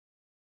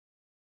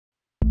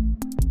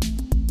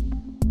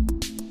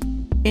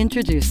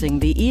Introducing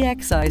the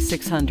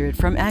EXI-600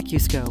 from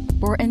ACCU-SCOPE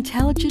for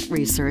Intelligent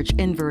Research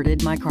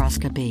Inverted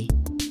Microscopy.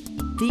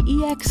 The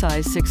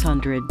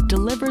EXI-600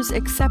 delivers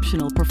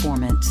exceptional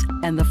performance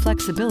and the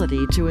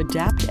flexibility to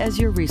adapt as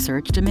your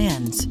research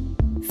demands.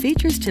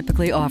 Features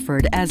typically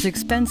offered as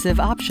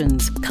expensive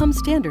options come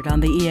standard on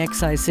the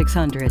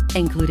EXI-600,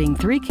 including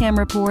 3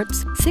 camera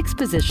ports,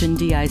 6-position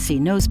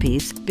DIC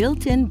nosepiece,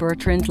 built-in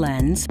Bertrand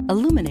lens,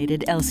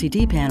 illuminated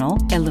LCD panel,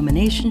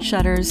 illumination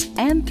shutters,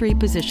 and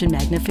 3-position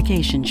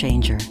magnification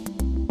changer.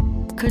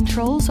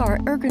 Controls are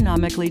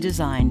ergonomically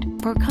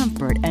designed for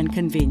comfort and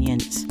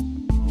convenience.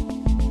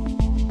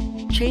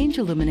 Change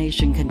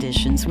illumination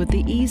conditions with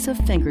the ease of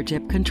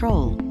fingertip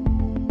control.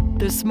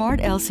 The smart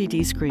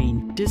LCD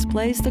screen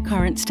displays the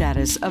current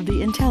status of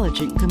the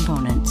intelligent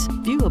components,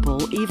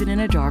 viewable even in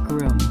a dark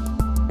room.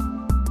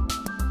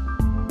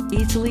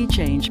 Easily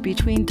change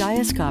between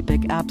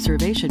diascopic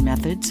observation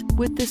methods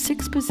with the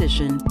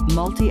 6-position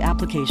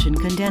multi-application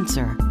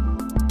condenser.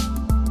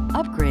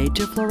 Upgrade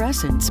to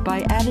fluorescence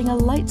by adding a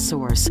light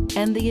source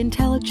and the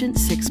intelligent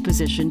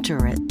 6-position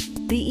turret.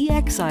 The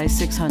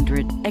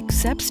EXI-600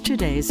 accepts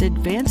today's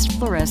advanced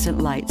fluorescent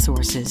light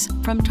sources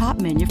from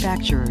top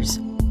manufacturers.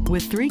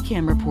 With 3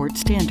 camera port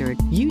standard,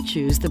 you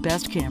choose the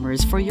best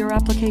cameras for your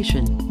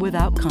application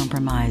without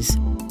compromise.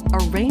 A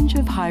range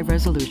of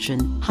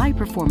high-resolution,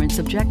 high-performance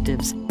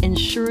objectives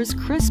ensures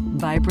crisp,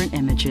 vibrant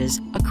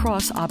images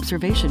across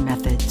observation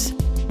methods.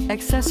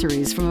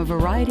 Accessories from a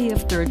variety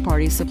of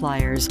third-party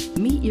suppliers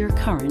meet your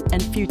current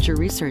and future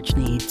research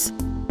needs.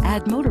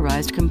 Add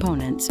motorized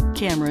components,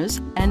 cameras,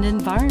 and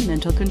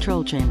environmental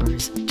control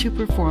chambers to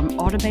perform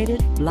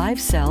automated live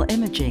cell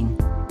imaging.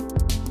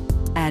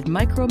 Add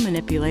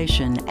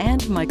micromanipulation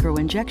and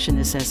microinjection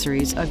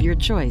accessories of your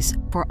choice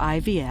for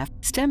IVF,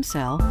 stem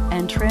cell,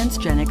 and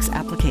transgenics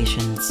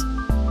applications.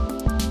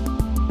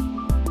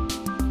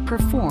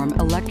 Perform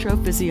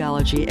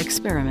electrophysiology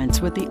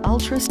experiments with the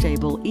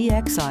ultra-stable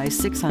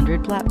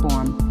EXI-600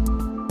 platform.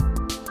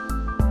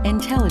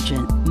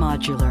 Intelligent,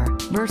 modular,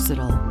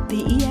 versatile,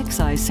 the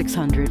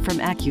EXI-600 from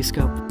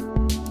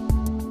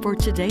ACCU-SCOPE. For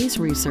today's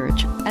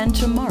research and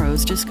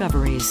tomorrow's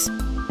discoveries.